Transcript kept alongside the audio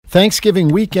Thanksgiving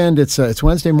weekend. It's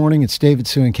Wednesday morning. It's David,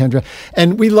 Sue, and Kendra.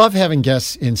 And we love having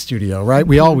guests in studio, right?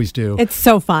 We always do. It's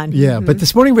so fun. Yeah, but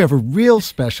this morning we have a real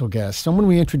special guest. Someone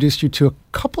we introduced you to a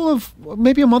couple of,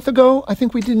 maybe a month ago. I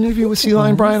think we did an interview with Sea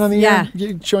Lion Brian on the air.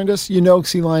 You joined us. You know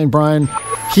Sea Lion Brian.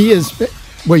 He is...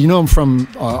 Well, you know him from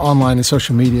online and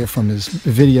social media, from his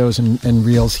videos and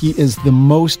reels. He is the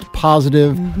most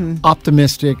positive,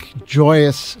 optimistic,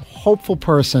 joyous, hopeful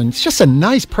person. He's just a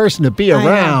nice person to be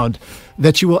around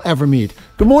that you will ever meet.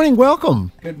 Good morning.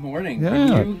 Welcome. Good morning.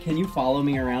 Yeah. Can you follow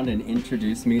me around and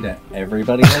introduce me to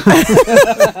everybody like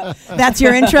that? That's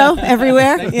your intro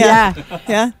everywhere?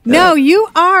 Yeah. No, you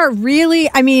are really,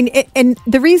 and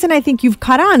the reason I think you've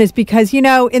caught on is because,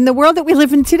 in the world that we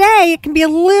live in today, it can be a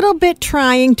little bit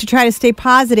trying to try to stay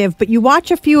positive, but you watch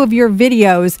a few of your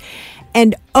videos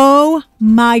and oh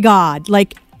my God,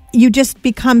 you just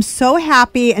become so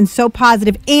happy and so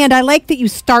positive. And I like that you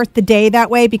start the day that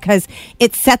way because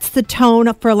it sets the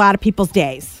tone for a lot of people's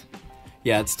days.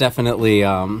 Yeah, it's definitely,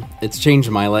 it's changed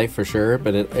my life for sure,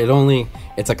 but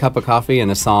it's a cup of coffee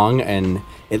and a song, and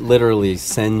it literally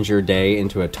sends your day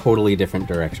into a totally different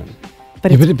direction.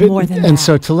 But it's more than that. And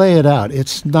so to lay it out,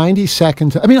 it's 90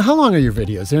 seconds. How long are your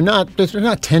videos? They're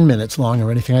not 10 minutes long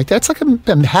or anything like that. It's like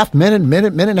a half minute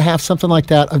and a half, something like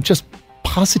that, of just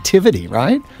positivity,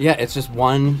 right? Yeah, it's just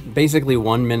basically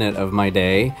 1 minute of my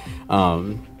day.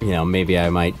 Maybe I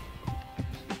might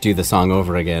do the song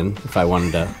over again if I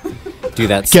wanted to do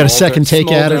that. Get a second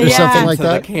take at it or something like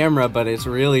that. The camera, but it's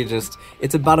really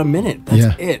it's about a minute.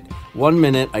 That's it. 1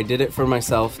 minute. I did it for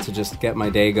myself to just get my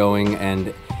day going,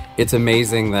 and it's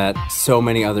amazing that so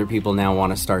many other people now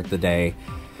want to start the day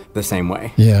the same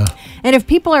way. Yeah. And if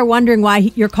people are wondering why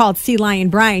you're called Sea Lion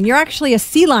Brian, you're actually a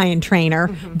sea lion trainer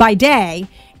by day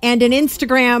and an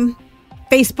Instagram,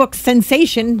 Facebook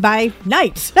sensation by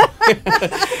night.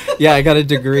 Yeah, I got a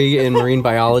degree in marine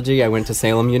biology. I went to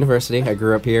Salem University. I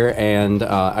grew up here, and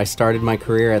I started my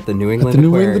career at the New England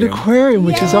Aquarium. New England Aquarium,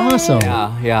 which is awesome.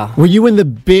 Yeah. Were you in the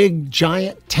big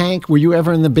giant tank? Were you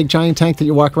ever in the big giant tank that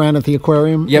you walk around at the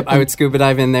aquarium? Yep, I would scuba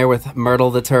dive in there with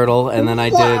Myrtle the turtle, and then I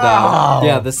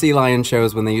did the sea lion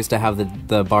shows when they used to have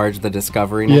the barge, the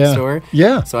Discovery next door.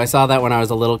 Yeah. So I saw that when I was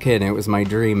a little kid, and it was my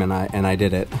dream, and I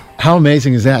did it. How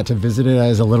amazing is that, to visit it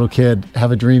as a little kid,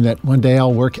 have a dream that one day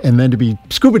I'll work, and then to be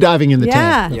scuba diving in the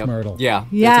tank with Myrtle. Yeah,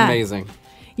 it's amazing.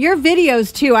 Your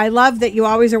videos, too, I love that you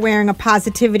always are wearing a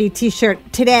positivity T-shirt.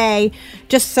 Today,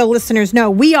 just so listeners know,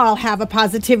 we all have a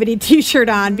positivity T-shirt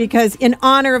on because in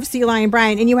honor of Sea Lion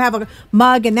Brian, and you have a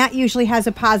mug, and that usually has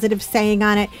a positive saying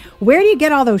on it. Where do you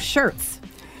get all those shirts?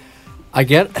 I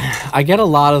get a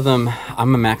lot of them.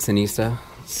 I'm a Maxinista,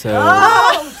 so...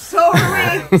 Oh,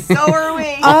 so are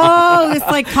we. Oh, it's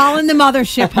like calling the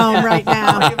mothership home right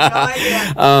now. I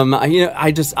have no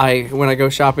idea. When I go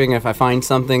shopping, if I find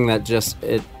something that just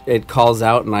it calls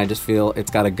out, and I just feel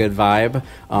it's got a good vibe,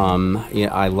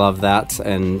 I love that.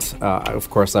 And of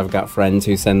course, I've got friends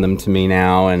who send them to me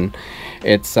now, and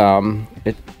it's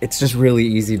just really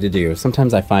easy to do.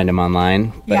 Sometimes I find them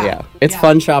online, but it's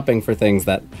fun shopping for things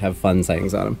that have fun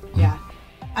sayings on them. Yeah,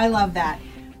 I love that.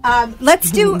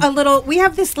 Let's do we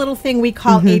have this little thing we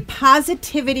call a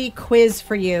positivity quiz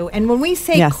for you. And when we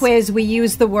say quiz, we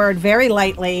use the word very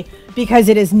lightly because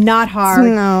it is not hard.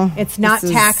 No. It's not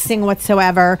taxing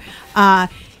whatsoever.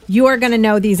 You are going to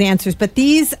know these answers, but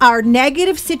these are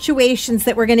negative situations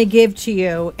that we're going to give to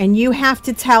you, and you have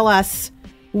to tell us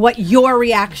what your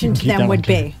reaction to them would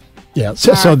be. Yeah.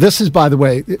 So this is, by the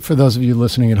way, for those of you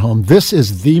listening at home, this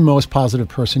is the most positive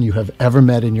person you have ever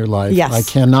met in your life. Yes. I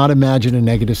cannot imagine a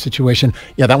negative situation.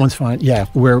 Yeah, that one's fine. Yeah,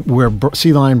 where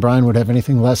Sea Lion Brian would have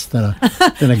anything less than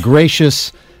a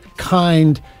gracious,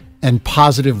 kind, and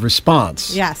positive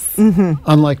response. Yes.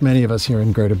 Unlike many of us here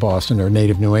in Greater Boston or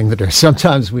native New Englanders,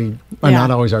 sometimes we are not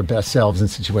always our best selves in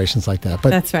situations like that. But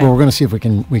that's right. We're going to see if we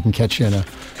can catch you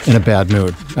in a bad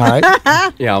mood. All right.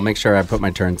 Yeah, I'll make sure I put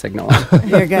my turn signal on.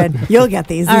 You're good. You'll get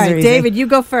these. All right, David, you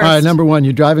go first. All right, number one,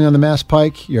 you're driving on the Mass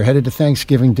Pike. You're headed to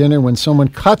Thanksgiving dinner when someone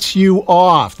cuts you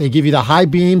off. They give you the high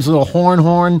beams, little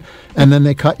horn, and then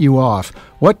they cut you off.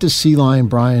 What does Sea Lion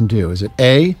Brian do? Is it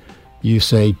A, you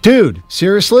say, dude,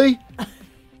 seriously?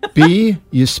 B,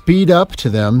 you speed up to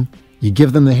them, you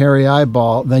give them the hairy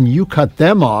eyeball, then you cut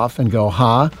them off and go,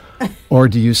 ha? Or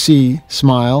do you C,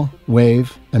 smile,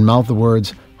 wave, and mouth the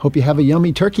words, hope you have a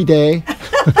yummy turkey day?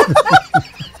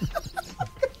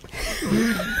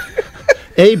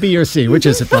 A, B, or C? Which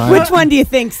is it, Brian? Which one do you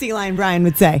think Sea Lion Brian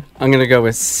would say? I'm going to go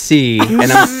with C,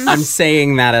 and I'm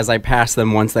saying that as I pass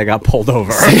them once they got pulled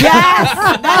over.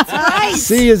 Yes, that's right. right.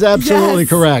 C is absolutely Yes.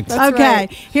 correct. That's Okay,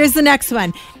 right. here's the next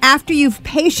one. After you've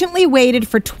patiently waited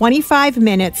for 25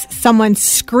 minutes, someone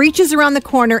screeches around the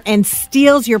corner and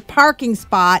steals your parking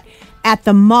spot at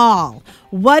the mall.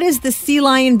 What is the Sea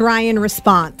Lion Brian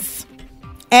response?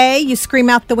 A, you scream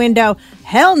out the window,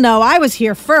 hell no, I was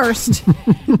here first.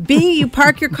 B, you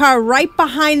park your car right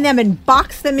behind them and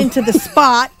box them into the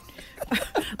spot.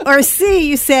 Or C,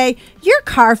 you say, your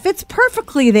car fits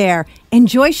perfectly there.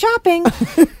 Enjoy shopping.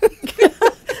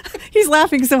 He's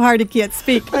laughing so hard he can't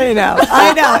speak. I know.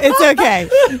 It's okay.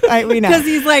 We know. Because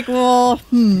he's like, well,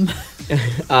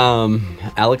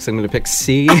 Alex, I'm going to pick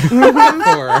C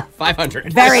for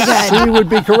 500. Very good. C would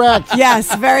be correct.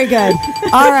 Yes, very good.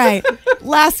 All right.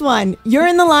 Last one. You're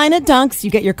in the line at Dunks. You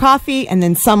get your coffee, and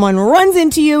then someone runs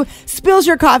into you, spills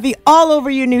your coffee all over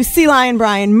your new Sea Lion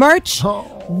Brian merch.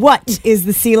 What is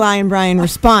the Sea Lion Brian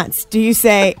response? Do you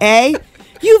say A,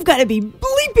 you've got to be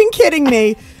bleeping kidding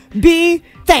me? B,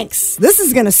 thanks. This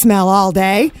is going to smell all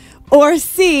day. Or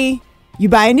C, you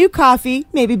buy a new coffee,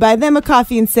 maybe buy them a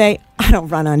coffee and say, I don't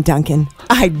run on Dunkin'.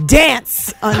 I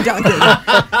dance on Dunkin'.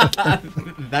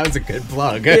 That was a good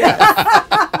plug.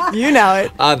 You know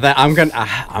it.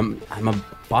 I'm a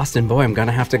Boston boy. I'm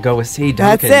gonna have to go with C.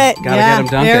 That's Duncan. it. Gotta yeah, get him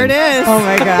Duncan. there it is. Oh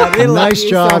my God. We love Nice you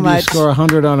job. so You much. score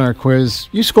 100 on our quiz.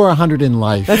 You score 100 in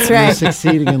life. That's You're right.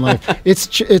 succeeding in life.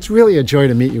 It's really a joy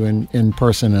to meet you in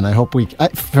person, and I hope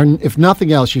if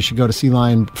nothing else, you should go to Sea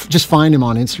Lion. Just find him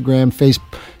on Instagram, Facebook.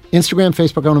 I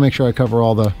want to make sure I cover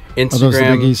all the are those the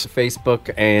Instagram, biggies?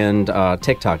 Facebook, and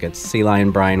TikTok. It's Sea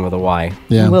Lion Brian with a Y.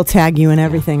 Yeah. And we'll tag you in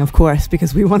everything, of course,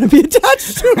 because we want to be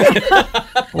attached to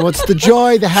it. Well, it's the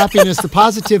joy, the happiness, the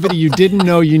positivity you didn't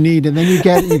know you need, and then you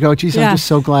get it and you go, geez, Yeah. I'm just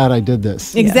so glad I did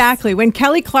this. Exactly. When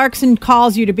Kelly Clarkson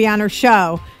calls you to be on her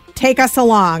show, take us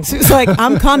along. It's like,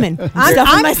 I'm coming.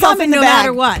 I'm myself coming in the no bag.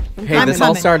 matter what. Hey, I'm this all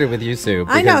coming. started with you, Sue.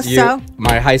 I know, because so.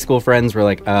 My high school friends were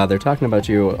like, they're talking about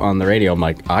you on the radio. I'm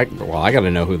like, I got to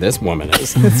know who this woman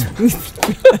is.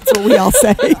 That's what we all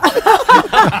say.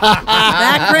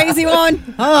 That crazy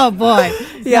one. Oh boy.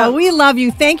 Yeah. So we love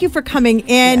you. Thank you for coming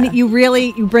in. Yeah.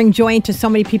 You bring joy into so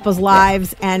many people's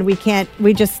lives, and we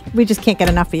just can't get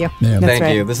enough of you. Yeah. Thank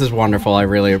right. you. This is wonderful. I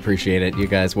really appreciate it. You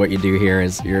guys, what you do here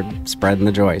is you're spreading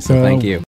the joy. So thank you.